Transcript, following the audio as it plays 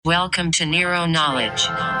Welcome to Nero Knowledge.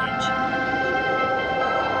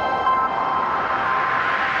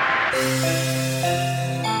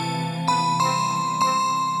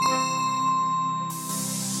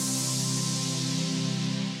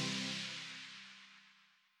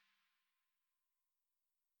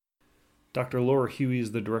 Dr. Laura Huey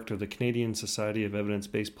is the director of the Canadian Society of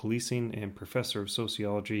Evidence-Based Policing and professor of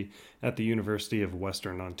sociology at the University of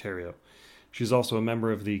Western Ontario. She's also a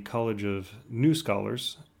member of the College of New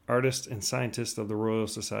Scholars, artist and scientist of the Royal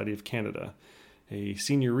Society of Canada, a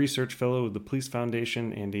senior research fellow with the Police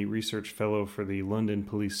Foundation, and a research fellow for the London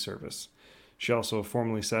Police Service. She also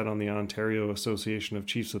formerly sat on the Ontario Association of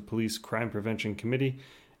Chiefs of Police Crime Prevention Committee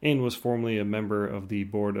and was formerly a member of the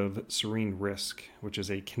board of Serene Risk, which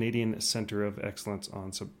is a Canadian Centre of Excellence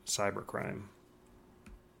on Cybercrime.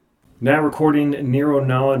 Now recording Nero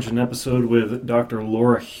Knowledge, an episode with Dr.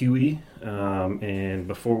 Laura Huey. And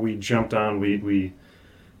before we jumped on, we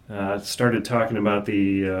started talking about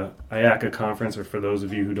the IACA conference, or for those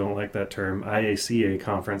of you who don't like that term, IACA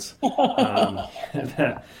conference,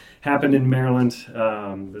 that happened in Maryland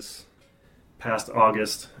this past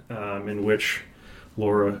August, in which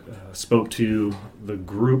Laura spoke to the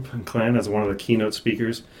group and clan as one of the keynote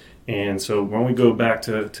speakers. And so why don't we go back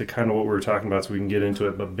to kind of what we were talking about so we can get into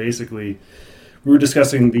it. But basically, we were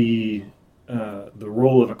discussing the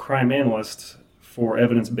role of a crime analyst for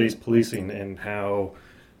evidence-based policing and how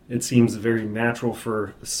it seems very natural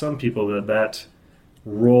for some people that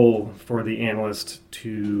role for the analyst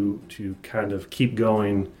to kind of keep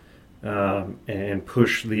going and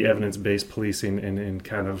push the evidence-based policing and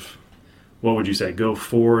kind of, what would you say, go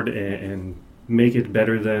forward and make it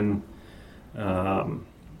better than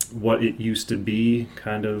what it used to be,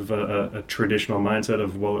 kind of a traditional mindset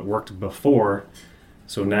of, well, it worked before,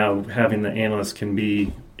 so now having the analyst can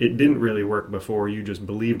be, it didn't really work before, you just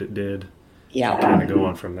believed it did, yeah, and kind of go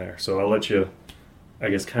on from there. So I'll let you, I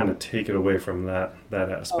guess, kind of take it away from that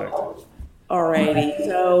aspect. Alrighty,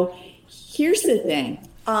 so here's the thing.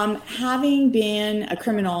 Having been a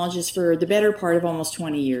criminologist for the better part of almost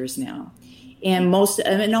 20 years now, and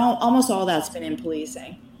almost all that's been in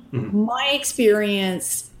policing. Mm-hmm. My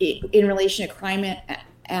experience in relation to crime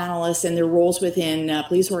analysts and their roles within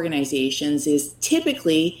police organizations is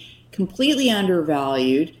typically completely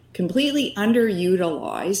undervalued, completely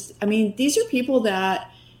underutilized. I mean, these are people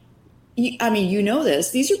that, you know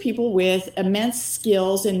this, these are people with immense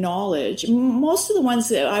skills and knowledge. Most of the ones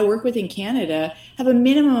that I work with in Canada have a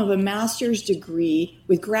minimum of a master's degree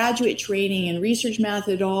with graduate training and research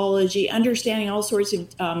methodology, understanding all sorts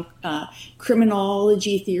of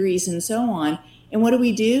criminology theories and so on. And what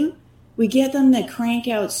do? We get them to crank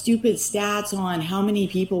out stupid stats on how many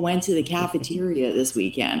people went to the cafeteria this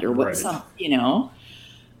weekend or what, right.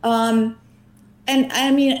 And I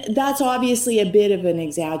mean, that's obviously a bit of an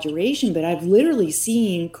exaggeration, but I've literally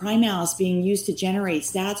seen crime analysts being used to generate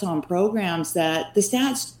stats on programs that the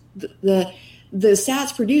stats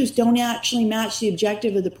produced don't actually match the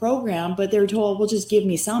objective of the program, but they're told, well, just give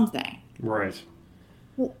me something. Right.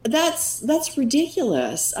 Well, that's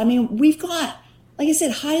ridiculous. I mean, we've got, like I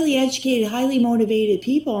said, highly educated, highly motivated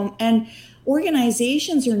people, and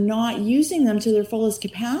organizations are not using them to their fullest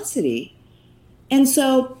capacity. And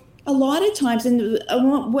so a lot of times, and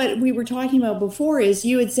what we were talking about before is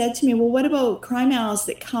you had said to me, well, what about crime analysts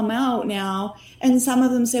that come out now? And some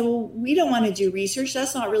of them say, well, we don't want to do research.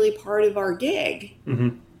 That's not really part of our gig, mm-hmm.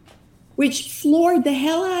 Which floored the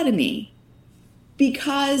hell out of me,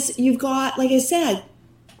 because you've got, like I said,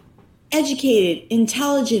 educated,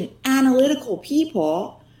 intelligent, analytical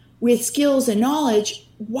people with skills and knowledge.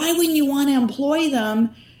 Why wouldn't you want to employ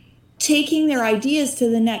them, taking their ideas to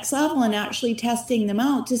the next level and actually testing them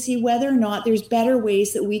out to see whether or not there's better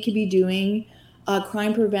ways that we could be doing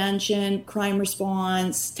crime prevention, crime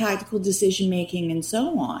response, tactical decision making, and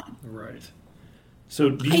so on. Right. So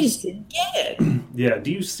I just didn't get it. Yeah.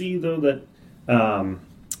 Do you see, though, that,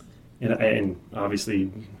 and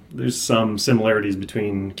obviously there's some similarities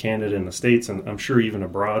between Canada and the States, and I'm sure even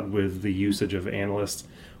abroad, with the usage of analysts,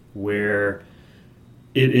 where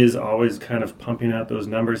it is always kind of pumping out those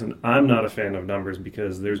numbers, and I'm not a fan of numbers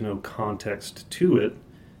because there's no context to it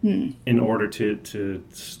in order to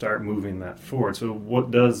start moving that forward. So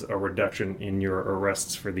what does a reduction in your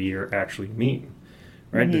arrests for the year actually mean?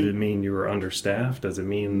 Right? Mm-hmm. Does it mean you were understaffed? Does it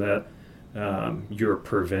mean that your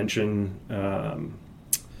prevention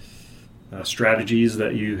strategies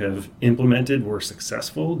that you have implemented were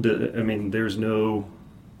successful? There's no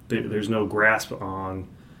grasp on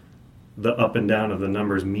the up and down of the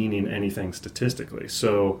numbers meaning anything statistically.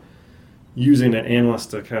 So using an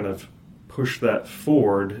analyst to kind of push that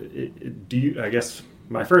forward, I guess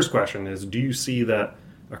my first question is, do you see that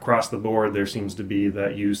across the board, there seems to be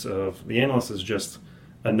that use of the analyst is just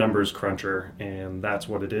a numbers cruncher, and that's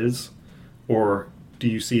what it is? Or do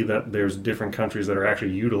you see that there's different countries that are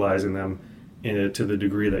actually utilizing them to the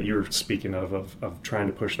degree that you're speaking of trying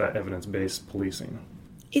to push that evidence-based policing?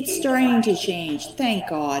 It's starting to change. Thank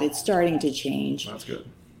God it's starting to change. That's good.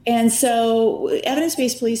 And so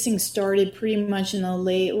evidence-based policing started pretty much in the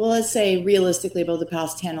late, well, let's say realistically about the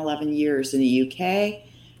past 10, 11 years in the UK,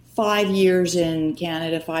 5 years in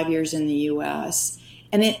Canada, 5 years in the US.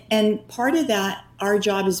 And part of that, our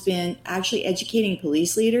job has been actually educating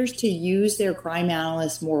police leaders to use their crime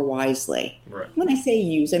analysts more wisely. Right. When I say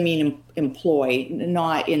use, I mean employ,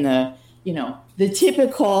 not in the, the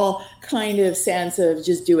typical kind of sense of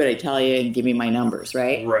just do what I tell you and give me my numbers,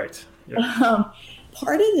 right? Right. Yeah.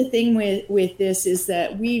 Part of the thing with this is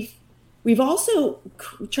that we've also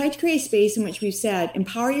tried to create a space in which we've said,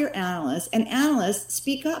 empower your analysts, and analysts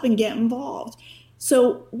speak up and get involved.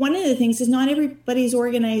 So one of the things is not everybody's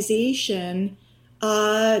organization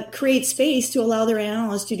creates space to allow their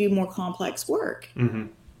analysts to do more complex work. Mm-hmm.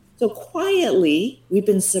 So quietly, we've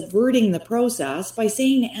been subverting the process by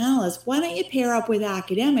saying to analysts, why don't you pair up with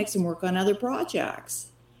academics and work on other projects?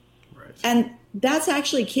 Right. And that's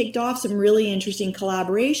actually kicked off some really interesting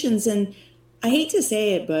collaborations. And I hate to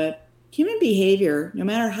say it, but human behavior, no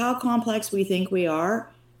matter how complex we think we are,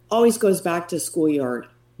 always goes back to schoolyard.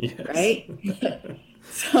 Yes. Right?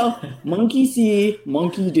 So monkey see,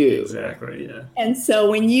 monkey do. Exactly, yeah. And so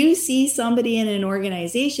when you see somebody in an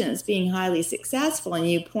organization that's being highly successful and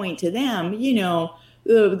you point to them,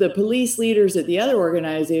 the police leaders at the other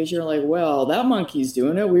organization are like, well, that monkey's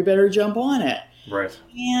doing it. We better jump on it. Right.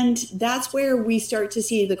 And that's where we start to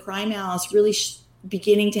see the crime analysts really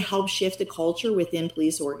beginning to help shift the culture within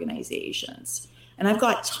police organizations. And I've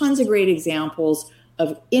got tons of great examples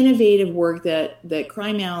of innovative work that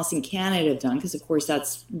crime analysts in Canada have done, because of course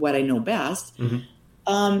that's what I know best,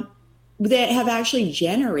 that have actually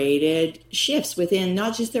generated shifts within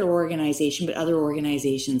not just their organization, but other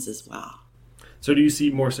organizations as well. So do you see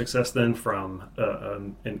more success then from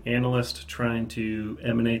an analyst trying to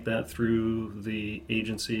emanate that through the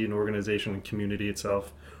agency and organization and community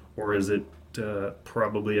itself, or is it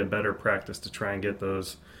probably a better practice to try and get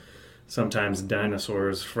those sometimes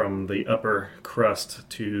dinosaurs from the upper crust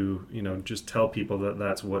to, just tell people that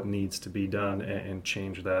that's what needs to be done and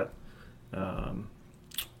change that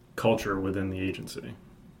culture within the agency?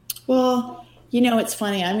 Well, it's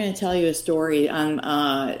funny. I'm going to tell you a story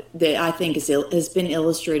that I think has been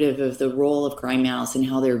illustrative of the role of crime analysts and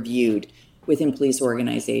how they're viewed within police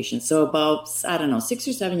organizations. So about, 6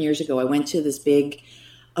 or 7 years ago, I went to this big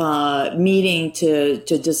meeting to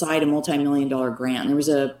decide a multi-million-dollar grant.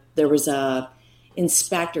 And there was a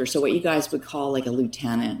inspector, so what you guys would call like a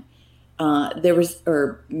lieutenant.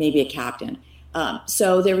 Or maybe a captain.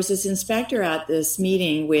 So there was this inspector at this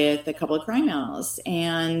meeting with a couple of crime analysts,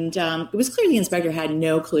 and it was clear the inspector had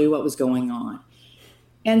no clue what was going on.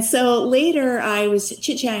 And so later I was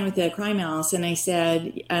chit-chatting with the crime analyst, and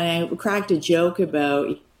I cracked a joke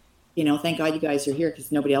about, thank God you guys are here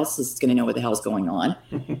because nobody else is going to know what the hell's going on.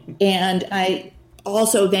 And I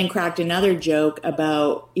also then cracked another joke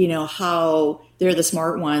about, how they're the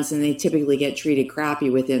smart ones and they typically get treated crappy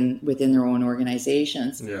within their own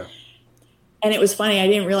organizations. Yeah. And it was funny. I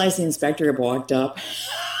didn't realize the inspector had walked up.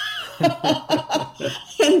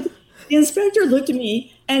 And the inspector looked at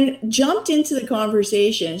me and jumped into the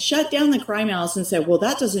conversation, shut down the crime analyst and said, well,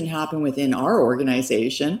 that doesn't happen within our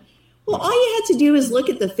organization. Well, all you had to do is look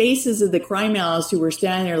at the faces of the crime analysts who were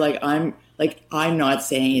standing there like, I'm not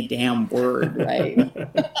saying a damn word, right?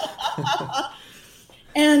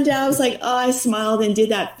 And I was like, I smiled and did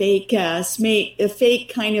that fake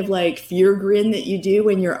kind of like fear grin that you do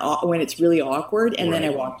when it's really awkward. And Then I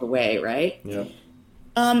walked away, right? Yeah.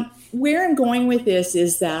 Where I'm going with this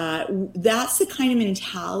is that's the kind of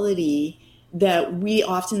mentality that we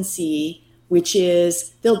often see, which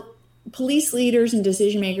is police leaders and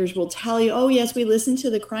decision makers will tell you, oh, yes, we listen to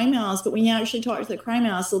the crime analyst, but when you actually talk to the crime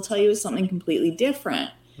analyst, they'll tell you something completely different.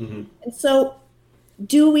 Mm-hmm. And so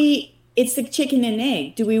it's the chicken and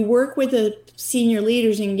egg. Do we work with the senior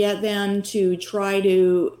leaders and get them to try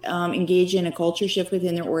to engage in a culture shift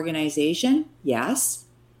within their organization? Yes.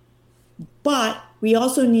 But we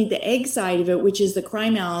also need the egg side of it, which is the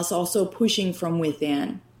crime analyst also pushing from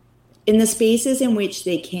within in the spaces in which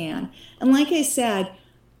they can. And like I said,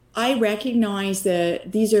 I recognize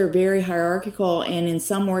that these are very hierarchical and in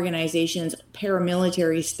some organizations,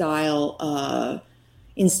 paramilitary style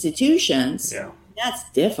institutions. Yeah. That's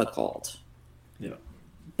difficult. Yeah.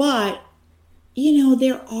 But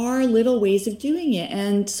there are little ways of doing it.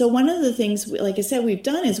 And so one of the things, like I said, we've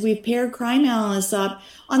done is we've paired crime analysts up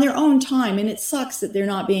on their own time. And it sucks that they're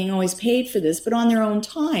not being always paid for this, but on their own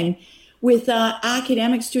time with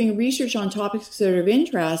academics doing research on topics that are of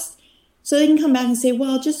interest. So they can come back and say,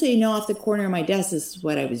 well, just so you know, off the corner of my desk, this is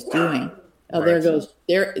what I was doing. Oh, right. There goes.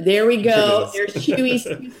 There we go. There's Chewy's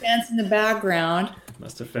 2 cents in the background.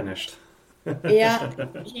 Must have finished. Yeah,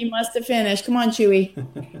 he must have finished. Come on, Chewy.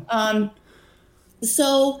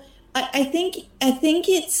 So I think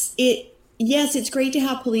yes, it's great to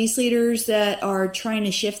have police leaders that are trying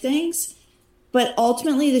to shift things, but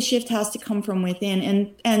ultimately the shift has to come from within.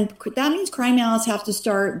 And that means crime analysts have to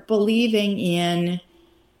start believing in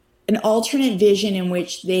an alternate vision in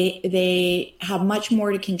which they have much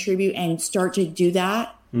more to contribute and start to do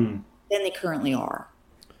that than they currently are.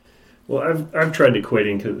 Well, I've tried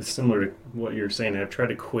equating, because it's similar to what you're saying. I've tried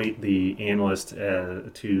to equate the analyst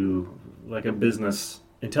to like a business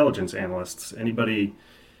intelligence analyst. Anybody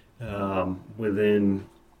within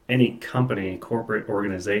any company, corporate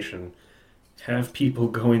organization, have people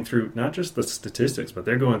going through not just the statistics, but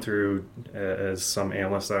they're going through, as some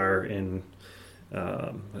analysts are in,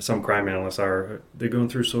 some crime analysts are, they're going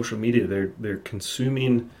through social media. They're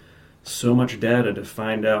consuming so much data to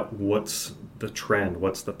find out what's the trend,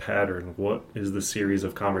 what's the pattern, what is the series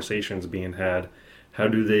of conversations being had, how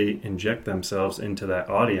do they inject themselves into that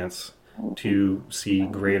audience to see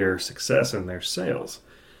greater success in their sales.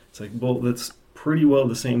 It's like, well, that's pretty well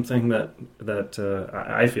the same thing that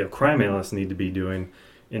I feel crime analysts need to be doing,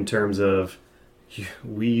 in terms of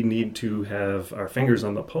we need to have our fingers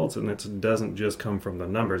on the pulse, and it doesn't just come from the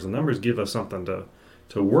numbers. The numbers give us something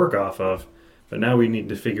to work off of, but now we need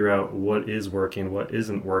to figure out what is working, what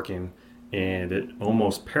isn't working, and it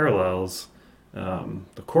almost parallels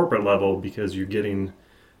the corporate level, because you're getting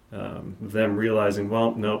them realizing,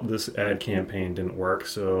 well, nope, this ad campaign didn't work,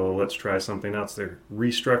 so let's try something else. They're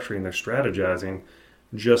restructuring, they're strategizing,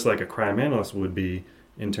 just like a crime analyst would be,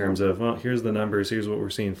 in terms of, well, here's the numbers, here's what we're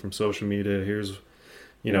seeing from social media, here's,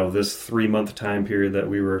 this 3-month time period that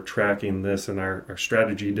we were tracking this, and our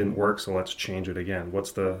strategy didn't work, so let's change it again.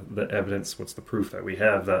 What's the evidence, what's the proof that we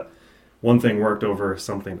have that one thing worked over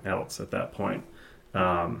something else at that point?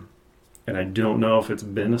 And I don't know if it's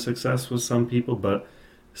been a success with some people, but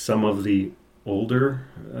some of the older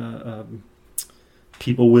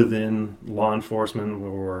people within law enforcement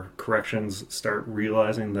or corrections start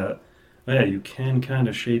realizing that, yeah, you can kind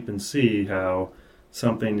of shape and see how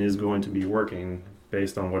something is going to be working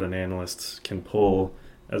based on what an analyst can pull,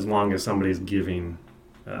 as long as somebody's giving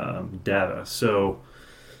data. So,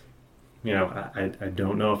 I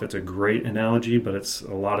don't know if it's a great analogy, but it's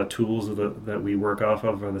a lot of tools that we work off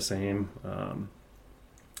of are the same.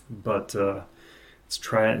 But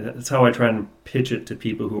that's how I try and pitch it to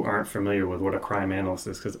people who aren't familiar with what a crime analyst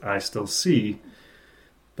is, because I still see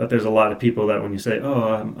that there's a lot of people that when you say,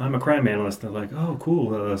 oh, I'm a crime analyst, they're like, oh,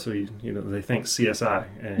 cool. So, they think CSI,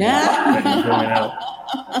 and you're going out,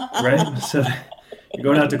 right? So you're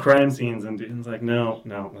going out to crime scenes, and it's like, no,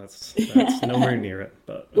 that's nowhere near it.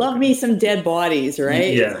 But love me some dead bodies,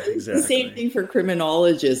 right? Yeah, exactly. It's the same thing for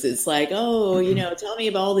criminologists. It's like, oh, tell me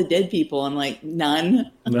about all the dead people. I'm like, none.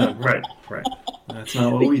 No, right. That's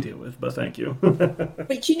not what we deal with, but thank you. But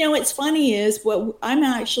what's funny is what I'm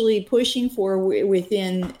actually pushing for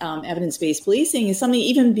within evidence-based policing is something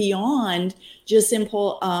even beyond just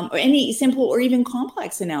simple or any simple or even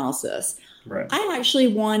complex analysis. Right. I actually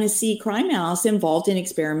want to see crime analysts involved in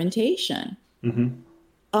experimentation.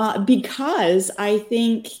 Mm-hmm. Because I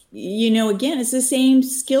think, again, it's the same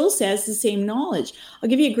skill sets, the same knowledge. I'll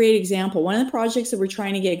give you a great example. One of the projects that we're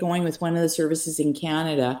trying to get going with one of the services in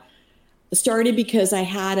Canada started because I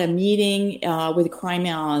had a meeting with a crime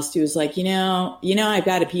analyst who was like, I've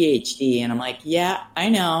got a PhD. And I'm like, yeah, I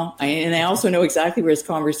know. And I also know exactly where this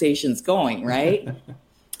conversation's going, right?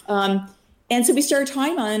 And so we started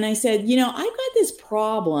talking about it, and I said, I've got this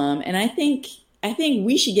problem, and I think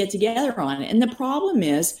we should get together on it. And the problem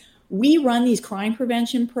is we run these crime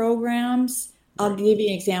prevention programs. I'll give you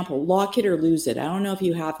an example, Lock It or Lose It. I don't know if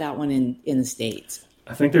you have that one in the States.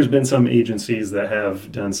 I think there's been some agencies that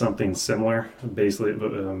have done something similar, basically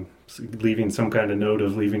leaving some kind of note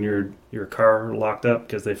of leaving your car locked up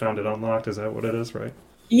because they found it unlocked. Is that what it is, right?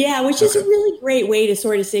 Yeah, which is a really great way to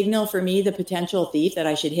sort of signal for me, the potential thief, that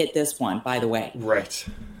I should hit this one, by the way. Right.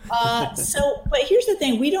 But here's the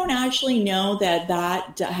thing. We don't actually know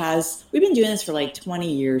we've been doing this for like 20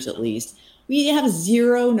 years at least. We have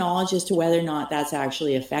zero knowledge as to whether or not that's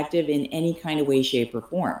actually effective in any kind of way, shape, or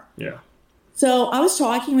form. Yeah. So I was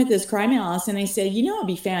talking with this crime analyst, and I said, it'd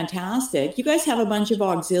be fantastic. You guys have a bunch of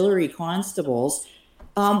auxiliary constables.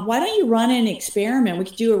 why don't you run an experiment? We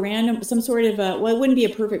could do some sort of it wouldn't be a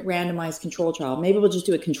perfect randomized control trial. Maybe we'll just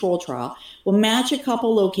do a control trial. We'll match a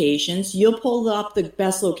couple locations. You'll pull up the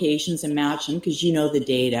best locations and match them because you know the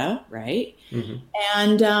data, right? Mm-hmm.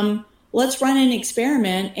 And let's run an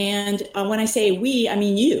experiment. And when I say we, I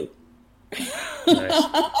mean you. Nice.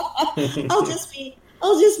 I'll just be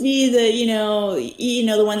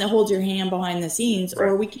the the one that holds your hand behind the scenes, right.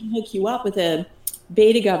 Or we can hook you up with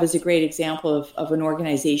BetaGov is a great example of an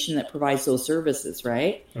organization that provides those services,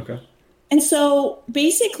 right? Okay. And so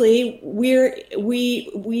basically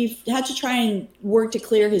we've had to try and work to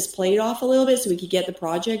clear his plate off a little bit so we could get the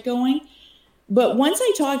project going. But once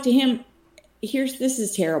I talked to him, this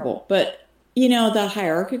is terrible, but the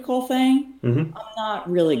hierarchical thing, mm-hmm. I'm not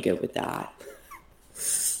really good with that.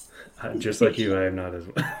 Just like you, I am not as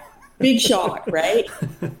well. Big shock, right?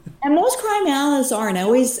 And most crime analysts aren't. I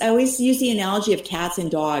always use the analogy of cats and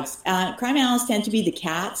dogs. Crime analysts tend to be the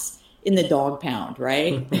cats in the dog pound,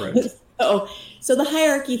 right? Right. So the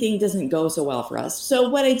hierarchy thing doesn't go so well for us. So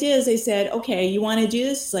what I did is I said, okay, you want to do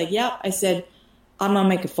this? It's like, yep. I said, I'm going to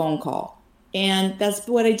make a phone call. And that's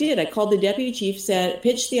what I did. I called the deputy chief,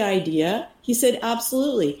 pitched the idea. He said,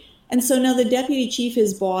 absolutely. And so now the deputy chief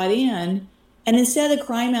has bought in. And instead of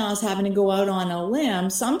crime analysts having to go out on a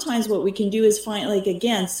limb, sometimes what we can do is find,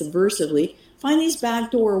 subversively, find these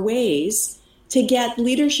backdoor ways to get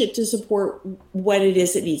leadership to support what it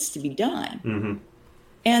is that needs to be done. Mm-hmm.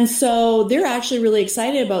 And so they're actually really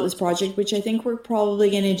excited about this project, which I think we're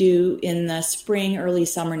probably going to do in the spring, early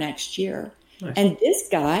summer next year. Nice. And this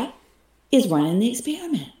guy is running the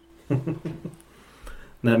experiment.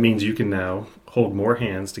 That means you can now hold more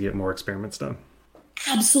hands to get more experiments done.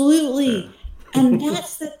 Absolutely. And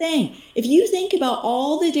that's the thing. If you think about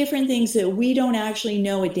all the different things that we don't actually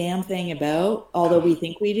know a damn thing about, although we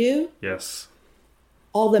think we do. Yes.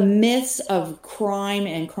 All the myths of crime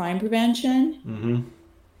and crime prevention. Mm-hmm.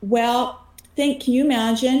 Well, can you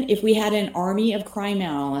imagine if we had an army of crime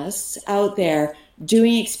analysts out there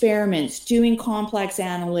doing experiments, doing complex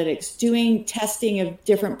analytics, doing testing of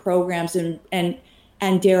different programs and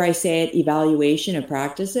dare I say it, evaluation of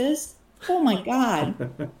practices? Oh my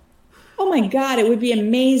God. Oh my God, it would be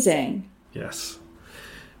amazing. Yes.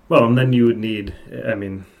 Well, and then you would need,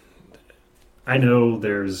 I know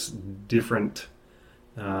there's different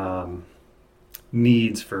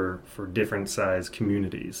needs for different size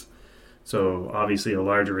communities. So obviously a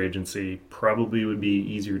larger agency probably would be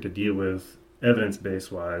easier to deal with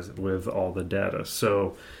evidence-based wise with all the data.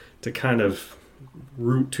 So to kind of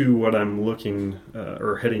route to what I'm looking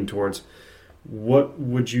or heading towards, what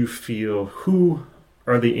would you feel, who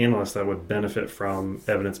are the analysts that would benefit from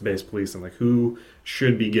evidence-based policing? Like who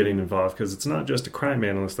should be getting involved? Because it's not just a crime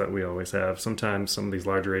analyst that we always have. Sometimes some of these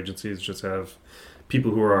larger agencies just have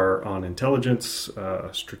people who are on intelligence,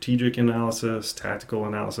 strategic analysis, tactical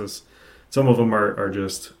analysis. Some of them are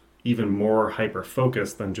just even more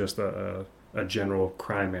hyper-focused than just a general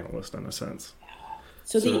crime analyst in a sense.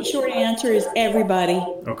 So the short answer is everybody.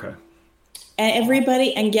 Okay. And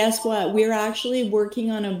everybody, and guess what? We're actually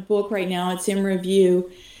working on a book right now. It's in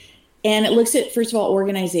review. And it looks at, first of all,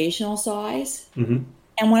 organizational size. Mm-hmm.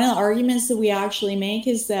 And one of the arguments that we actually make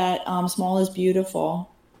is that small is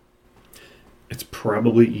beautiful. It's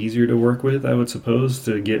probably easier to work with, I would suppose,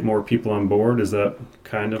 to get more people on board. Is that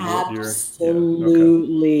kind of what you're...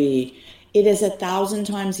 Absolutely. Okay. It is 1,000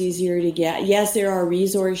 times easier to get. Yes, there are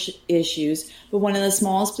resource issues, but one of the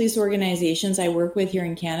smallest police organizations I work with here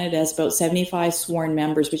in Canada has about 75 sworn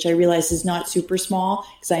members, which I realize is not super small,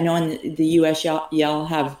 because I know in the U.S. y'all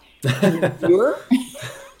have fewer.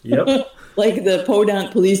 Yep. Like the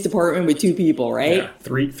Podunk Police Department with 2 people, right? Yeah,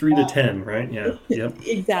 3 to 10, right? Yeah. Yep.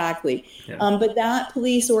 Exactly. Yeah. But that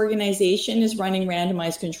police organization is running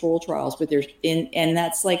randomized control trials with and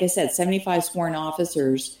that's, like I said, 75 sworn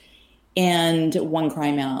officers and 1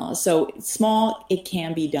 crime analyst. So it's small, it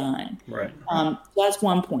can be done. Right. That's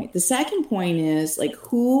one point. The second point is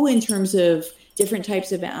who, in terms of different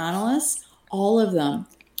types of analysts, all of them.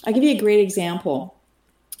 I'll give you a great example.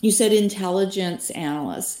 You said intelligence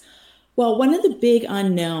analysts. Well, one of the big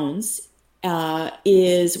unknowns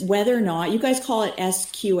is whether or not, you guys call it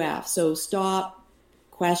SQF, so stop,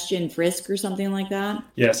 question, frisk or something like that?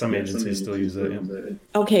 Yeah, some agencies still use that.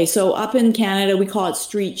 Yeah. Okay, so up in Canada, we call it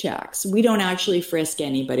street checks. We don't actually frisk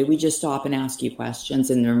anybody. We just stop and ask you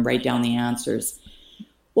questions and then write down the answers.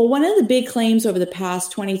 Well, one of the big claims over the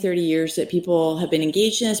past 20, 30 years that people have been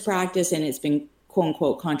engaged in this practice, and it's been quote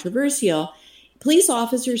unquote controversial, police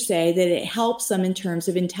officers say that it helps them in terms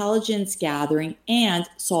of intelligence gathering and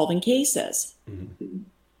solving cases. Mm-hmm.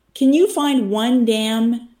 Can you find one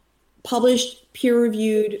damn published,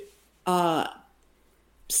 peer-reviewed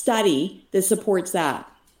study that supports that.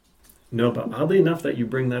 No, but oddly enough that you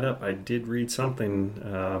bring that up, I did read something,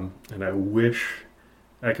 and I wish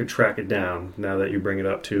I could track it down now that you bring it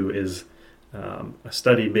up too, is a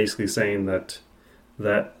study basically saying that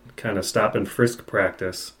kind of stop and frisk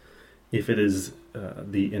practice, if it is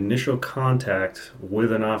the initial contact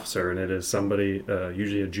with an officer and it is somebody,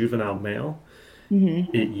 usually a juvenile male,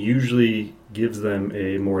 it usually gives them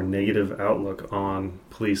a more negative outlook on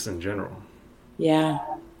police in general. Yeah.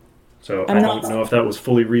 So I don't know if that was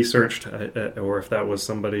fully researched or if that was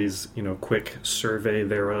somebody's, quick survey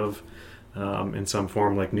thereof in some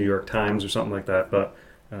form like New York Times or something like that. But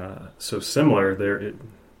so similar,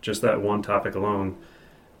 just that one topic alone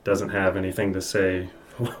doesn't have anything to say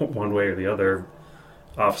one way or the other,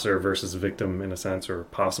 officer versus victim in a sense, or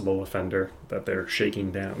possible offender that they're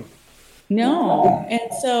shaking down. No.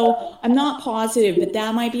 And so I'm not positive, but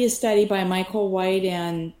that might be a study by Michael White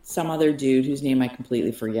and some other dude whose name I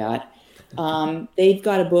completely forget. They've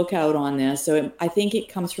got a book out on this. So I think it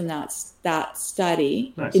comes from that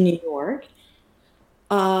study in New York.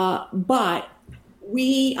 But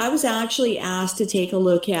I was actually asked to take a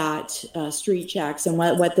look at street checks and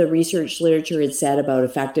what the research literature had said about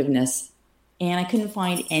effectiveness. And I couldn't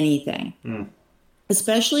find anything.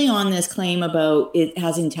 Especially on this claim about it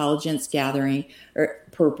has intelligence gathering or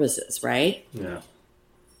purposes, right? Yeah.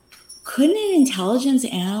 Couldn't an intelligence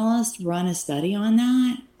analyst run a study on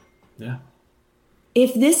that? Yeah.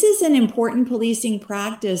 If this is an important policing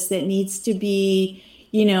practice that needs to be,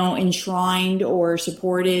 enshrined or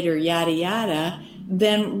supported or yada, yada,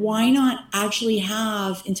 then why not actually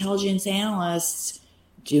have intelligence analysts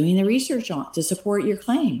doing the research on to support your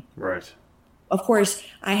claim? Right. Of course,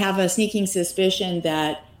 I have a sneaking suspicion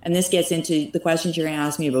that, and this gets into the questions you're going to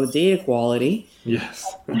ask me about data quality. Yes.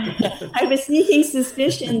 I have a sneaking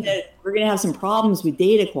suspicion that we're going to have some problems with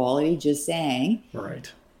data quality, just saying. Right.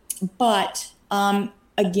 But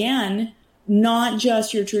again, not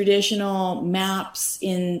just your traditional maps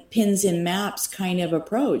in pins and maps kind of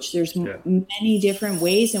approach. There's many different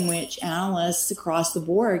ways in which analysts across the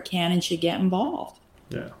board can and should get involved.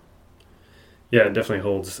 Yeah. Yeah, it definitely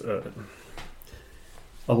holds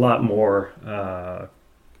a lot more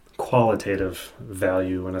qualitative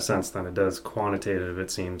value in a sense than it does quantitative,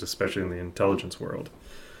 it seems, especially in the intelligence world.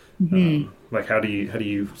 Like how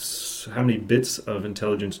many bits of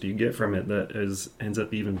intelligence do you get from it that ends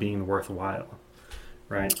up even being worthwhile,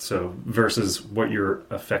 right? So versus what you're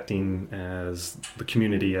affecting as the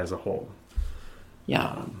community as a whole.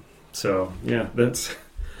 Yeah. So yeah, that's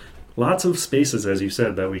lots of spaces, as you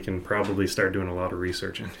said, that we can probably start doing a lot of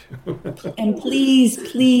research into. And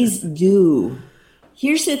please do.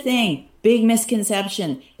 Here's the thing. Big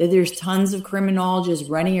misconception that there's tons of criminologists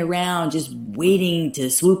running around just waiting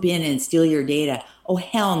to swoop in and steal your data. Oh,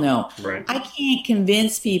 hell no. Right. I can't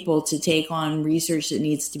convince people to take on research that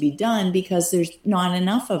needs to be done because there's not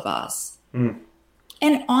enough of us.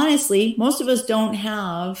 And honestly, most of us don't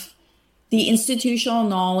have the institutional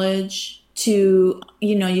knowledge to,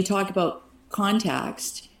 you talk about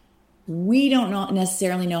context. We don't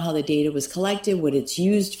necessarily know how the data was collected, what it's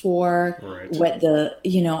used for, right. what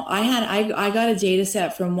I got a data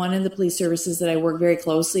set from one of the police services that I work very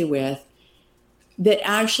closely with that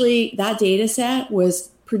actually that data set was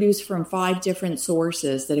produced from 5 different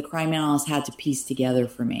sources that a crime analyst had to piece together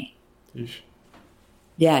for me. Yeesh.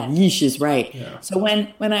 Yeah, yeesh is right. Yeah. So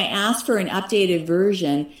when I asked for an updated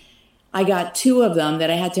version, I got 2 of them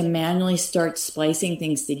that I had to manually start splicing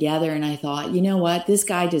things together. And I thought, you know what? This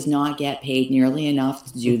guy does not get paid nearly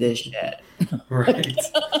enough to do this shit. Right.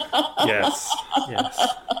 Yes.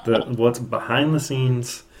 What's behind the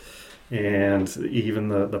scenes and even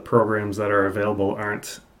the programs that are available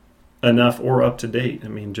aren't enough or up to date. I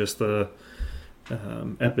mean, just the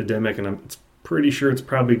epidemic, and I'm pretty sure it's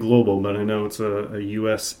probably global, but I know it's a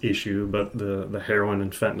U.S. issue, but the heroin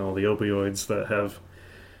and fentanyl, the opioids that have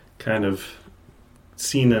kind of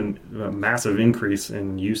seen a massive increase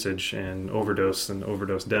in usage and overdose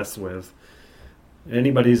deaths with.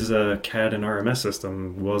 Anybody's CAD and RMS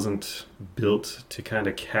system wasn't built to kind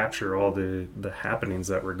of capture all the happenings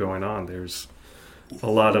that were going on. There's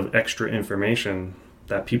a lot of extra information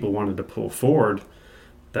that people wanted to pull forward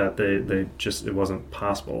that it wasn't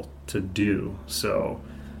possible to do. So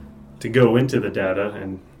to go into the data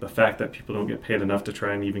and the fact that people don't get paid enough to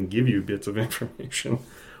try and even give you bits of information,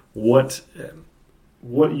 what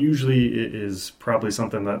usually is probably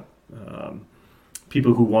something that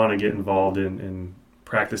people who want to get involved in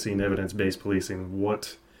practicing evidence-based policing,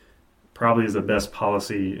 what probably is the best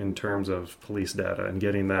policy in terms of police data and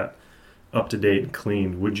getting that up to date and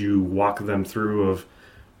clean? Would you walk them through of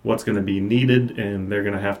what's going to be needed, and they're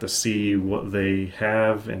going to have to see what they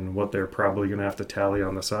have and what they're probably going to have to tally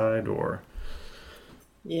on the side, or...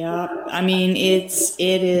 Yeah, I mean,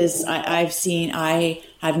 I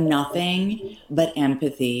have nothing but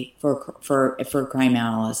empathy for crime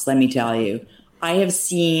analysts. Let me tell you, I have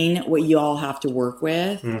seen what you all have to work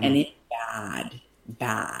with, and it's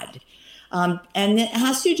bad. And it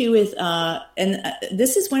has to do with,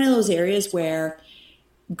 this is one of those areas where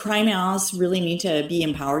crime analysts really need to be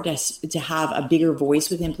empowered to have a bigger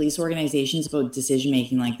voice within police organizations about decision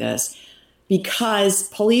making like this. Because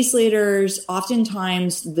police leaders,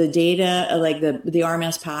 oftentimes the data, like the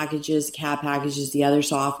RMS packages, CAD packages, the other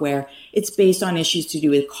software, it's based on issues to do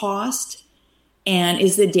with cost and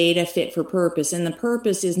is the data fit for purpose. And the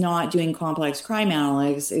purpose is not doing complex crime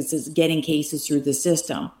analytics, it's getting cases through the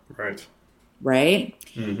system. Right. Right?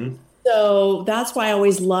 Mm-hmm. So that's why I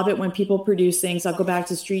always love it when people produce things. I'll go back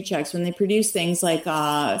to Street Checks. When they produce things like...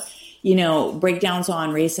 breakdowns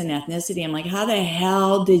on race and ethnicity. I'm like, how the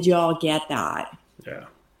hell did y'all get that? Yeah.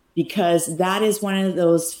 Because that is one of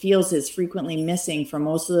those fields that's frequently missing from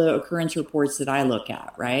most of the occurrence reports that I look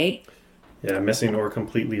at, right? Yeah, missing or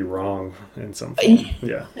completely wrong in some form.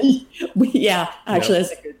 Yeah. Yeah, actually,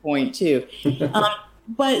 That's a good point, too.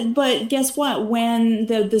 But guess what? When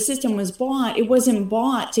the system was bought, it wasn't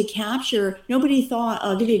bought to capture. Nobody thought,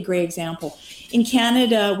 I'll give you a great example. In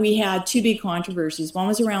Canada, we had two big controversies. One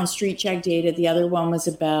was around Street Check data. The other one was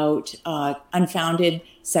about unfounded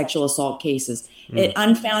sexual assault cases.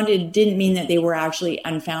 Unfounded didn't mean that they were actually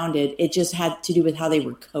unfounded. It just had to do with how they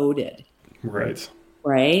were coded. Right.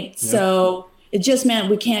 Right? Yep. So it just meant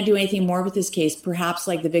we can't do anything more with this case. Perhaps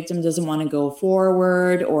like the victim doesn't want to go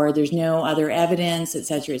forward or there's no other evidence, et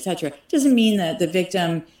cetera, et cetera. Doesn't mean that the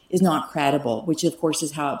victim is not credible, which of course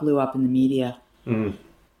is how it blew up in the media. Mm.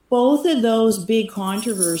 Both of those big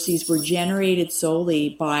controversies were generated solely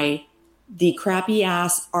by the crappy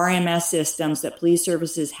ass RMS systems that police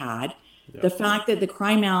services had. Yep. The fact that the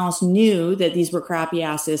crime analysts knew that these were crappy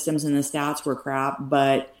ass systems and the stats were crap,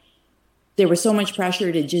 but there was so much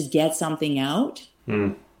pressure to just get something out.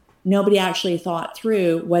 Mm. Nobody actually thought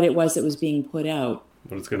through what it was that was being put out.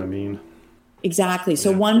 What it's going to mean. Exactly.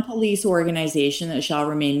 So one police organization that shall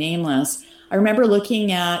remain nameless, I remember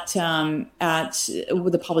looking at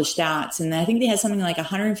the published stats, and I think they had something like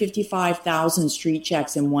 155,000 street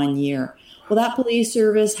checks in 1 year. Well, that police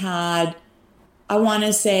service had, I want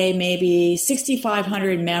to say, maybe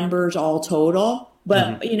 6,500 members all total,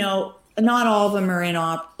 but not all of them are in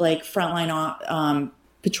frontline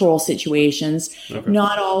patrol situations. Okay.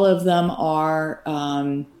 Not all of them are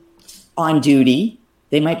on duty.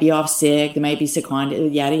 They might be off sick. They might be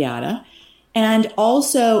seconded, yada, yada. And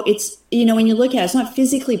also, it's, when you look at it, it's not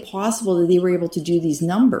physically possible that they were able to do these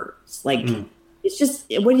numbers. It's just,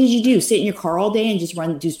 what did you do? Sit in your car all day and just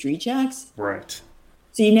do street checks? Right.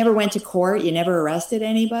 So you never went to court? You never arrested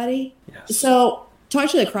anybody? Yes. So talk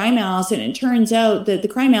to the crime analyst, and it turns out that the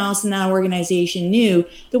crime analyst in that organization knew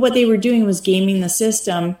that what they were doing was gaming the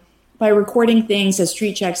system by recording things as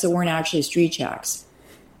street checks that weren't actually street checks.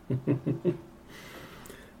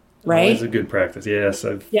 Right? Always a good practice. Yes.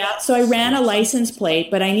 So I ran a license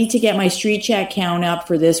plate, but I need to get my street check count up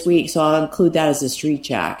for this week, so I'll include that as a street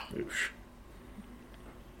check. Oof.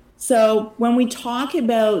 So when we talk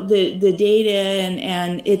about the data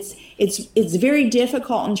and it's very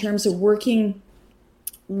difficult in terms of working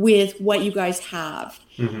with what you guys have.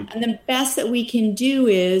 Mm-hmm. And the best that we can do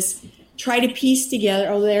is try to piece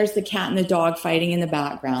together, there's the cat and the dog fighting in the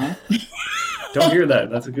background. Don't hear that.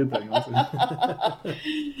 That's a good thing.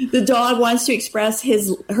 The dog wants to express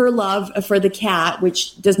her love for the cat,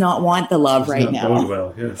 which does not want the love right now. Bode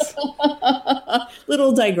well, yes.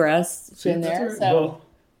 Little digress in there. Right. So. Well,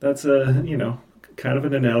 that's kind of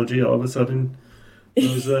an analogy. All of a sudden,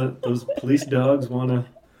 those police dogs want to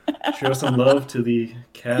show some love to the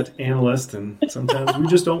cat analyst, and sometimes we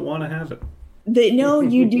just don't want to have it. No,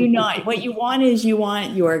 you do not. What you want is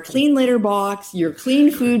your clean litter box, your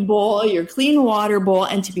clean food bowl, your clean water bowl,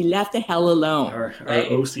 and to be left the hell alone. Our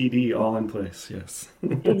OCD all in place, yes.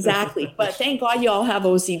 Exactly. But thank God you all have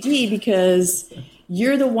OCD, because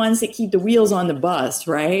you're the ones that keep the wheels on the bus,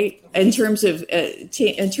 right? In terms of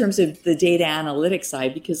the data analytics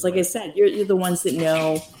side, because like I said, you're the ones that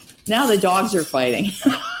know. Now the dogs are fighting.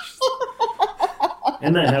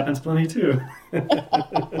 And that happens plenty too.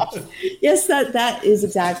 Yes, that is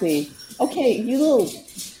exactly. Okay, you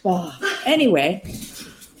little... anyway,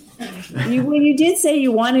 when you did say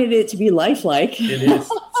you wanted it to be lifelike. It is.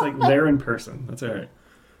 It's like they're in person. That's all right.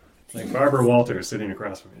 Like Barbara Walters sitting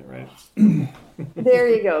across from you, right? There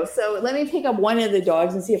you go. So let me pick up one of the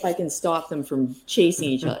dogs and see if I can stop them from chasing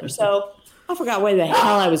each other. So I forgot where the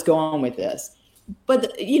hell I was going with this.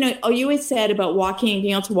 But, you had said about being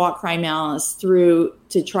able to walk crime analysts through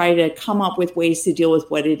to try to come up with ways to deal with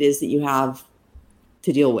what it is that you have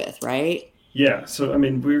to deal with, right? Yeah. So, I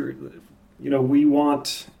mean, we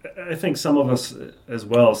want, I think some of us as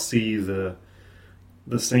well see the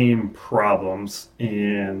same problems,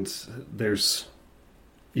 and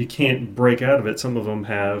you can't break out of it. Some of them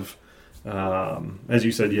have, as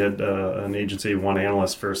you said, you had an agency, one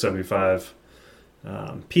analyst for 75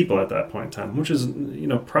 people at that point in time, which is,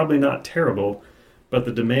 probably not terrible, but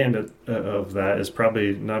the demand of that is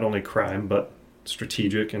probably not only crime, but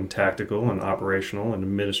strategic and tactical and operational and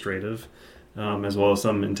administrative, as well as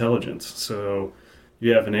some intelligence. So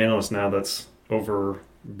you have an analyst now that's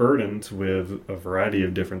overburdened with a variety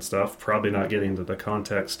of different stuff, probably not getting to the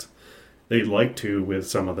context they'd like to with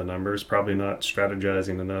some of the numbers, probably not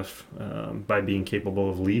strategizing enough by being capable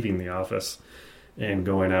of leaving the office and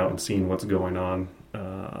going out and seeing what's going on.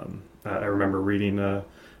 I remember reading a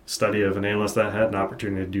study of an analyst that had an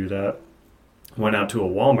opportunity to do that, went out to a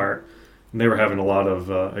Walmart, and they were having a lot of,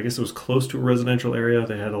 I guess it was close to a residential area.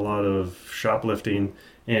 They had a lot of shoplifting,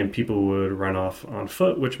 and people would run off on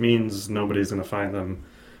foot, which means nobody's going to find them,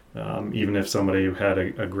 even if somebody had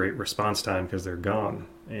a great response time, because they're gone.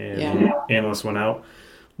 And the analyst went out,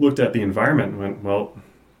 looked at the environment, and went, well,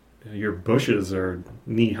 your bushes are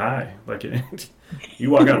knee high. Like, you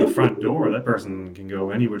walk out the front door, that person can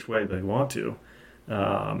go any which way they want to.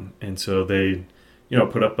 And so they,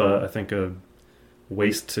 put up I think a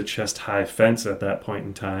waist to chest high fence at that point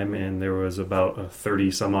in time, and there was about a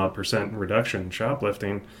 30% reduction in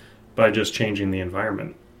shoplifting by just changing the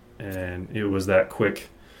environment. And it was that quick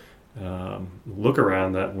look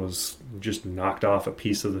around that was just knocked off a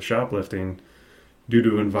piece of the shoplifting due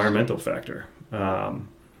to environmental factor.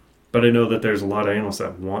 But I know that there's a lot of analysts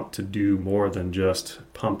that want to do more than just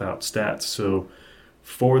pump out stats. So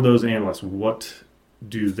for those analysts, what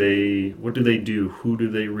do they do? Who do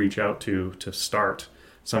they reach out to start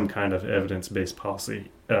some kind of evidence-based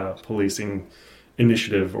policing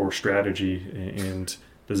initiative or strategy? And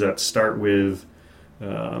does that start with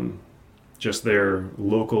just their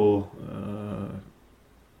local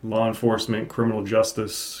law enforcement, criminal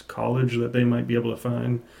justice college that they might be able to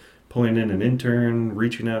find, pulling in an intern,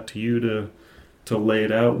 reaching out to you to lay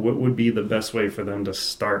it out? What would be the best way for them to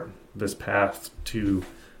start this path to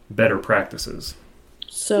better practices?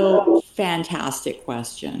 So, fantastic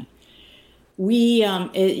question. We,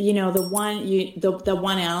 the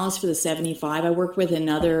one analyst for the 75, I work with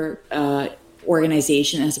another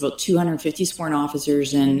organization that has about 250 sworn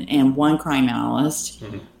officers and one crime analyst.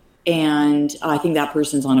 Mm-hmm. And I think that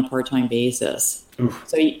person's on a part-time basis. Oof.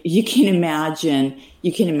 So you can imagine,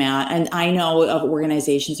 and I know of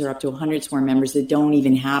organizations that are up to 100 sworn members that don't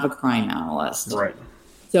even have a crime analyst. Right.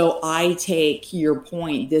 So I take your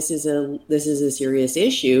point. This is a serious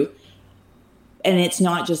issue, and it's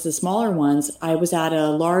not just the smaller ones. I was at a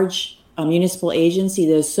large municipal agency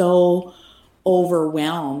that is so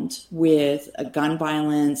overwhelmed with gun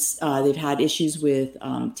violence. They've had issues with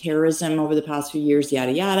terrorism over the past few years,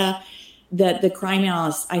 yada, yada, that the crime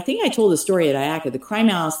analysts, I think I told the story at IACA, the crime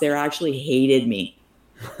analysts there actually hated me.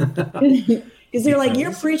 Because they're like,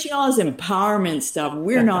 you're preaching all this empowerment stuff.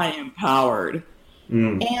 We're not empowered.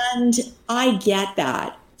 And I get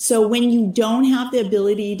that. So when you don't have the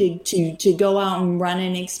ability to go out and run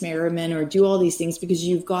an experiment or do all these things because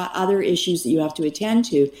you've got other issues that you have to attend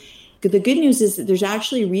to, the good news is that there's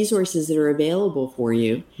actually resources that are available for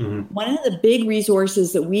you. Mm-hmm. One of the big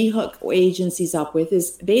resources that we hook agencies up with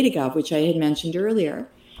is BetaGov, which I had mentioned earlier.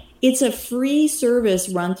 It's a free service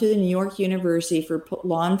run through the New York University for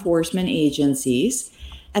law enforcement agencies.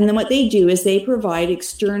 And then what they do is they provide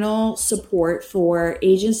external support for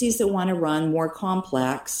agencies that want to run more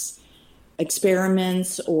complex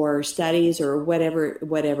experiments or studies or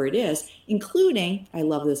whatever it is, including, I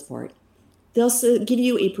love this part, they'll give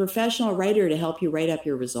you a professional writer to help you write up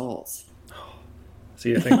your results.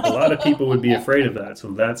 See, I think a lot of people would be afraid of that,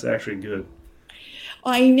 so that's actually good.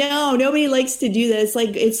 I know. Nobody likes to do that.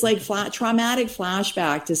 It's like traumatic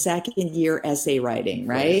flashback to second year essay writing,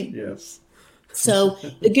 right? Yes. So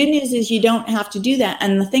the good news is you don't have to do that.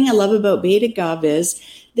 And the thing I love about BetaGov is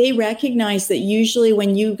they recognize that usually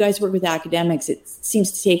when you guys work with academics, it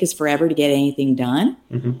seems to take us forever to get anything done.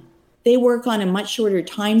 Mm-hmm. They work on a much shorter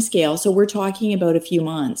time scale. So we're talking about a few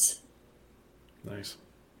months. Nice.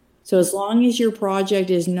 So as long as your project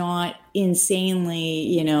is not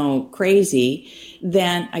insanely, crazy,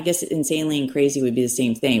 then I guess insanely and crazy would be the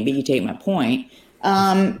same thing, but you take my point.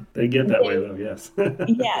 They get that way though, yes.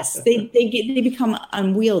 Yes, they become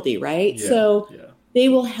unwieldy, right? Yeah, so yeah. They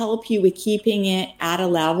will help you with keeping it at a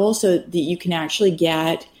level so that you can actually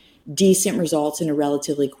get decent results in a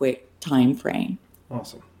relatively quick time frame.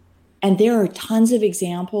 Awesome. And there are tons of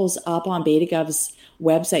examples up on BetaGov's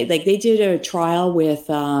website. Like they did a trial with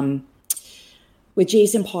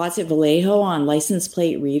Jason Potts at Vallejo on license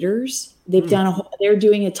plate readers. They've they're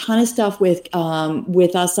doing a ton of stuff with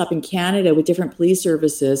us up in Canada with different police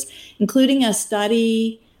services, including a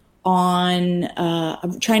study on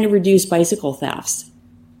trying to reduce bicycle thefts,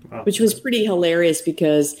 which was pretty hilarious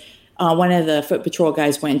because one of the foot patrol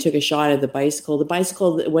guys went and took a shot at the bicycle. The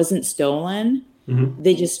bicycle wasn't stolen. Mm-hmm.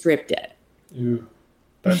 They just stripped it. Ew.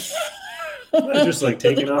 That's just like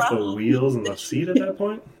taking off the wheels and the seat at that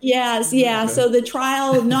point? Yes, yeah. Okay. So the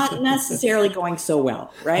trial not necessarily going so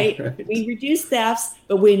well, right? Right. We reduce thefts,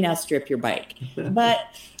 but we now strip your bike. But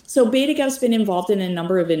so BetaGov's been involved in a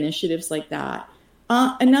number of initiatives like that.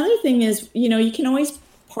 Another thing is, you can always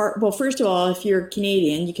well, first of all, if you're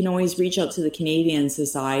Canadian, you can always reach out to the Canadian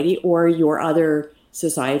Society or your other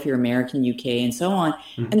society if you're American, UK, and so on,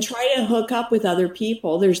 and try to hook up with other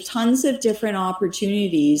people. There's tons of different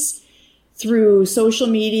opportunities through social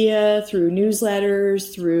media, through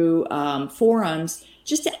newsletters, through forums,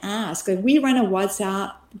 just to ask. Like we run a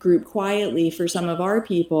WhatsApp group quietly for some of our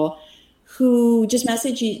people who just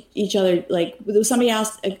message each other. Like somebody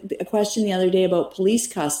asked a question the other day about police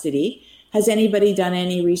custody. Has anybody done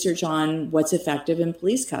any research on what's effective in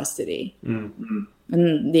police custody? Mm-hmm.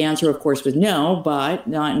 And the answer, of course, was no, but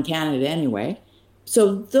not in Canada anyway.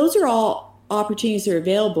 So those are all opportunities that are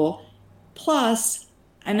available. Plus,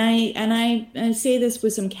 and I say this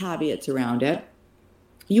with some caveats around it,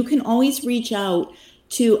 you can always reach out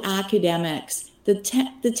to academics. The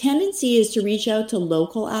tendency is to reach out to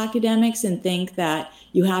local academics and think that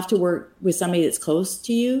you have to work with somebody that's close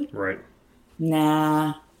to you. Right.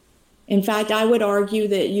 Nah. In fact, I would argue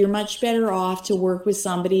that you're much better off to work with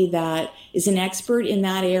somebody that is an expert in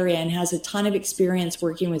that area and has a ton of experience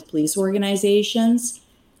working with police organizations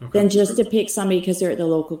than just to pick somebody because they're at the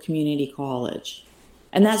local community college.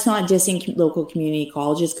 And that's not dissing local community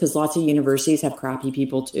colleges because lots of universities have crappy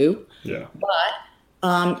people too. Yeah.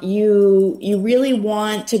 But you really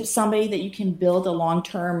want somebody that you can build a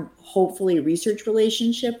long-term, hopefully, research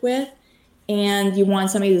relationship with. And you want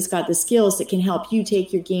somebody that's got the skills that can help you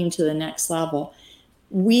take your game to the next level.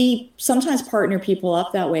 We sometimes partner people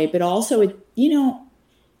up that way, but also,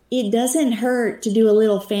 it doesn't hurt to do a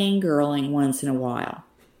little fangirling once in a while.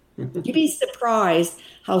 You'd be surprised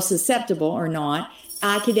how susceptible or not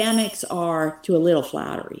academics are to a little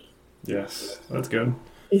flattery. Yes, that's good.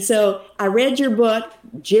 So I read your book,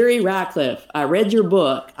 Jerry Ratcliffe. I read your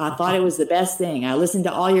book. I thought it was the best thing. I listened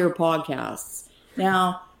to all your podcasts.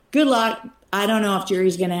 Now, good luck. I don't know if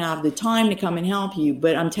Jerry's going to have the time to come and help you,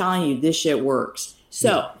 but I'm telling you, this shit works.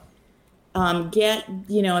 So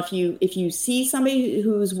if you see somebody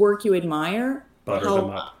whose work you admire, butter them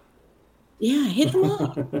up. Yeah, hit them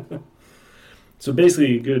up. So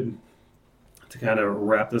basically, good to kind of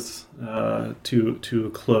wrap this to a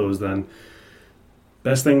close then.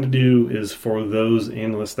 Best thing to do is for those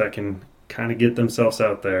analysts that can kind of get themselves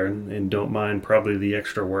out there and don't mind probably the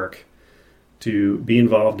extra work, to be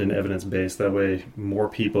involved in evidence-based. That way more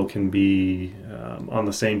people can be on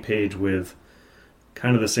the same page with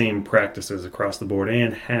kind of the same practices across the board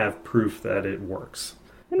and have proof that it works.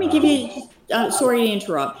 Let me give you, sorry to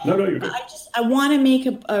interrupt. No, you're good. I want to make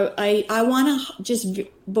I want to just,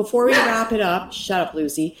 before we wrap it up, shut up,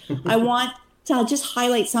 Lucy. I want to just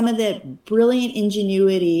highlight some of the brilliant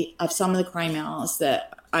ingenuity of some of the crime analysts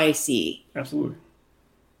that I see. Absolutely.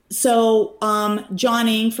 So John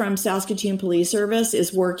Ng from Saskatoon Police Service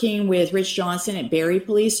is working with Rich Johnson at Barrie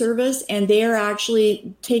Police Service, and they are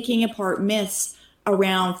actually taking apart myths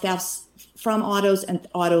around thefts from autos and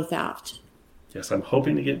auto theft. Yes, I'm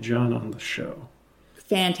hoping to get John on the show.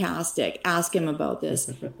 Fantastic. Ask him about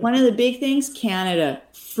this. One of the big things, Canada,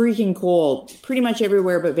 freaking cold. Pretty much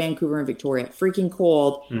everywhere but Vancouver and Victoria. Freaking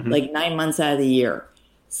cold, like 9 months out of the year.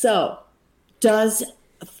 So does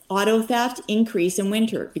auto theft increase in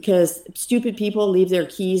winter because stupid people leave their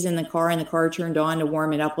keys in the car and the car turned on to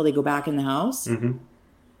warm it up while they go back in the house? Mm-hmm.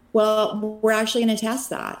 Well, we're actually going to test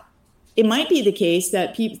that. It might be the case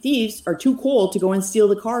that thieves are too cold to go and steal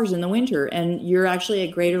the cars in the winter, and you're actually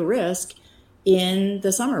at greater risk in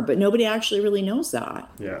the summer, but nobody actually really knows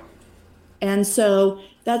that. Yeah. And so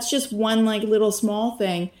that's just one little small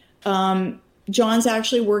thing. John's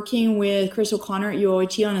actually working with Chris O'Connor at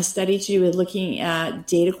UOIT on a study to do with looking at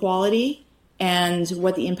data quality and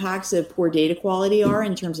what the impacts of poor data quality are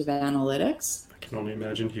in terms of analytics. I can only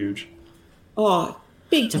imagine huge. Oh,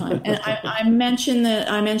 Big time. And I mentioned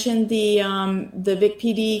the Vic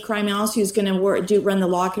PD crime analyst who's going to run the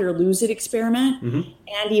lock it or lose it experiment. Mm-hmm.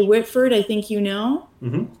 Andy Whitford, I think you know.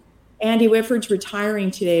 Mm-hmm. Andy Whitford's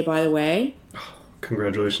retiring today, by the way.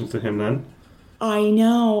 Congratulations to him then. I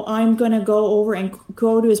know. I'm going to go over and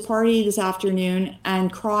go to his party this afternoon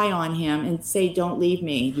and cry on him and say, "Don't leave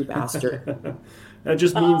me, you bastard." That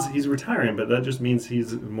just means he's retiring, but that just means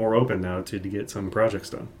he's more open now to get some projects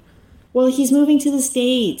done. Well, he's moving to the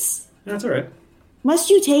States. That's all right. Must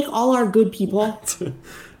you take all our good people?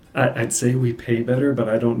 I'd say we pay better, but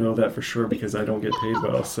I don't know that for sure because I don't get paid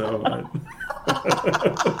well. So,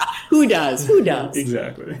 Who does? Who does?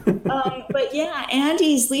 Exactly. But yeah,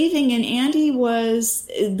 Andy's leaving, and Andy was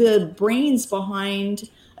the brains behind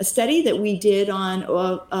a study that we did on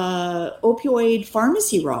opioid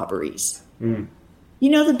pharmacy robberies. Mm. You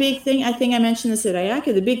know, the big thing, I think I mentioned this at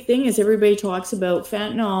IACA, the big thing is everybody talks about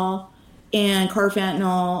fentanyl and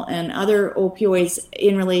carfentanil and other opioids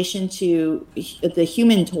in relation to the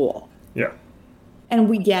human toll. Yeah. And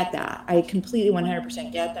we get that. I completely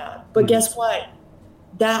 100% get that. But guess what?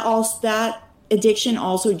 That addiction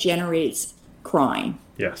also generates crime.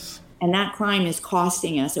 Yes. And that crime is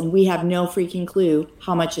costing us, and we have no freaking clue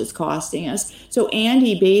how much it's costing us. So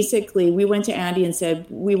Andy, basically, we went to Andy and said,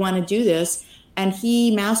 we want to do this. And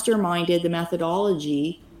he masterminded the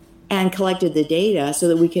methodology and collected the data so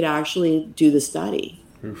that we could actually do the study.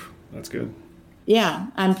 Oof, that's good. Yeah,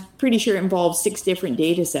 I'm pretty sure it involves 6 different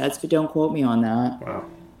data sets, but don't quote me on that. Wow.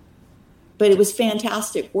 But it was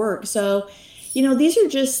fantastic work. So, you know, these are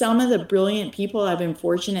just some of the brilliant people I've been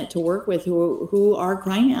fortunate to work with who are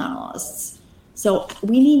crime analysts. So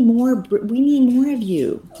we need more of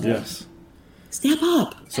you. Yes. Step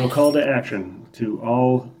up. So call to action to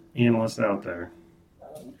all analysts out there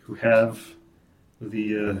who have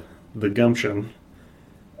the gumption,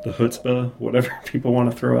 the chutzpah, whatever people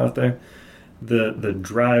want to throw out there, the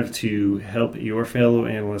drive to help your fellow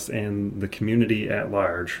analysts and the community at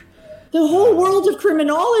large. The whole world of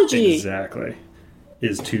criminology. Exactly.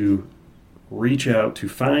 Is to reach out to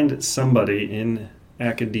find somebody in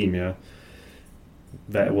academia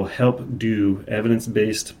that will help do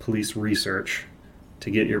evidence-based police research to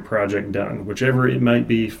get your project done. Whichever it might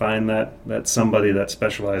be, find that somebody that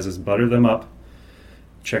specializes, butter them up.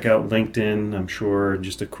 Check out LinkedIn. I'm sure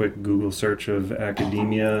just a quick Google search of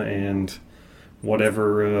academia and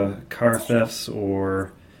whatever car thefts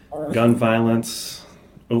or gun violence,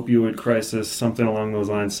 opioid crisis, something along those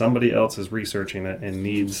lines. Somebody else is researching it and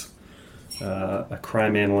needs a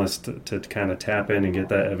crime analyst to kind of tap in and get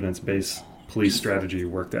that evidence-based police strategy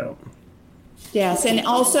worked out. Yes, and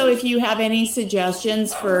also if you have any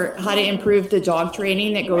suggestions for how to improve the dog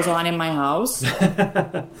training that goes on in my house,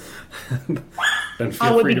 then feel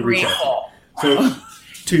I would free be to reach out. grateful.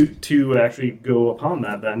 So to actually go upon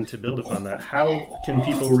that, then to build upon that, how can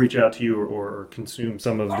people reach out to you or consume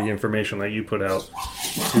some of the information that you put out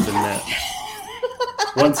to the net?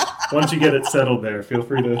 Once you get it settled there, feel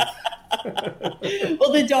free to.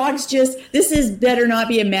 Well, the dogs this better not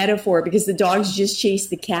be a metaphor because the dogs just chased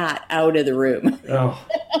the cat out of the room. Oh,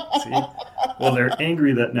 see? Well, they're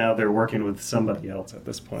angry that now they're working with somebody else at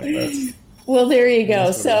this point. Well, there you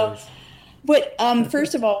go. So, but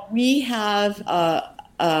first of all, we have,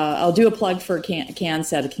 I'll do a plug for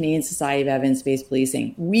CANSEP, the Canadian Society of Evidence-Based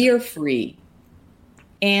Policing. We are free.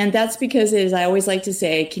 And that's because, as I always like to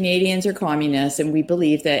say, Canadians are communists, and we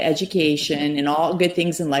believe that education and all good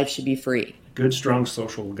things in life should be free. Good, strong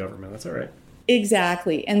social government. That's all right.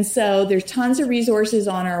 Exactly. And so there's tons of resources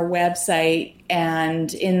on our website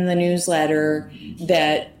and in the newsletter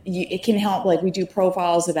that it can help. Like, we do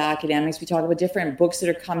profiles of academics. We talk about different books that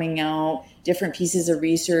are coming out, different pieces of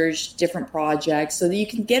research, different projects, so that you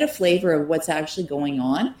can get a flavor of what's actually going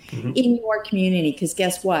on in your community. Because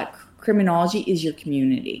guess what? Criminology is your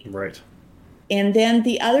community. Right. And then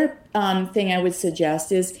the other thing I would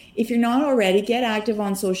suggest is, if you're not already, get active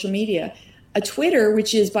on social media. A Twitter,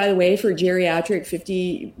 which is, by the way, for geriatric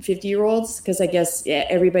 50-year-olds, because I guess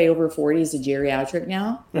everybody over 40 is a geriatric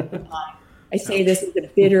now. I say this as a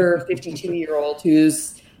bitter 52-year-old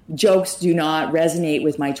whose jokes do not resonate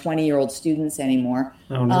with my 20-year-old students anymore.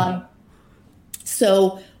 Oh, no.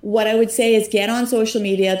 So what I would say is get on social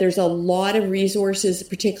media. There's a lot of resources,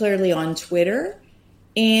 particularly on Twitter.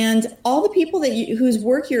 And all the people whose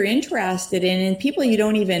work you're interested in, and people you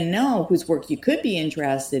don't even know whose work you could be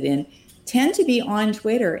interested in, tend to be on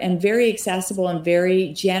Twitter and very accessible and very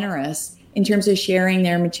generous in terms of sharing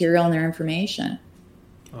their material and their information.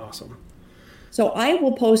 Awesome. So I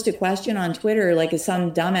will post a question on Twitter like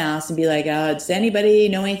some dumbass and be like, does anybody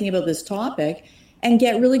know anything about this topic? And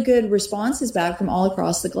get really good responses back from all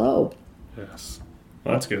across the globe. Yes.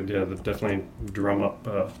 Well, that's good. Yeah, definitely drum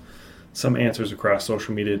up some answers across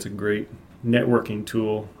social media. It's a great networking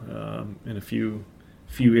tool in a few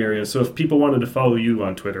areas. So if people wanted to follow you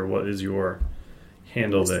on Twitter, what is your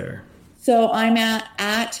handle there? So I'm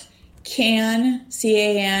at CAN,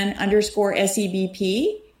 C-A-N _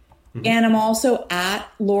 SEBP. Mm-hmm. And I'm also at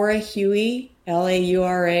Laura Huey,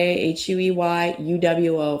 LauraHuey,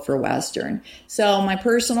 UWO for Western. So my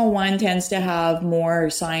personal one tends to have more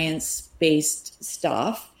science-based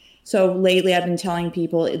stuff. So lately I've been telling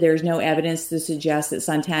people there's no evidence to suggest that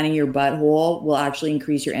suntanning your butthole will actually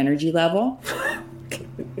increase your energy level.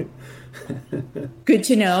 Good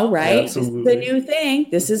to know, right? Absolutely.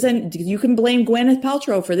 This is a new thing. You can blame Gwyneth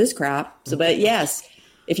Paltrow for this crap. So, but yes,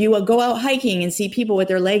 if you go out hiking and see people with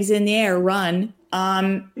their legs in the air run,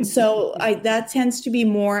 that tends to be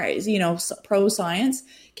more, pro science.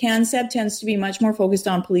 CanSeb tends to be much more focused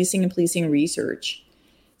on policing and policing research.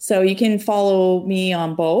 So you can follow me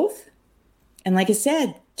on both. And like I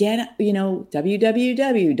said, get,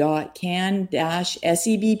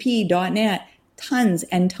 www.can-sebp.net. Tons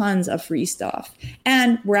and tons of free stuff.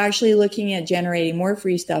 And we're actually looking at generating more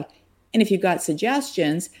free stuff. And if you've got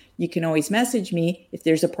suggestions, you can always message me. If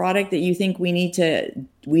there's a product that you think we need to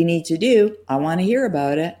do, I want to hear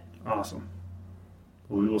about it. Awesome.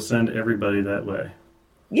 Well, we will send everybody that way.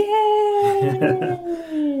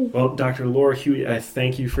 Yay! Well, Dr. Laura Huey, I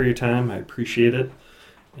thank you for your time. I appreciate it.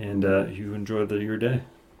 And you enjoy your day.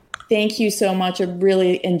 Thank you so much. I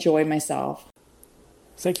really enjoyed myself.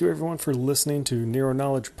 Thank you, everyone, for listening to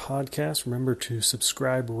NeuroKnowledge Podcast. Remember to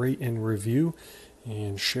subscribe, rate, and review,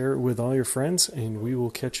 and share it with all your friends, and we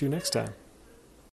will catch you next time.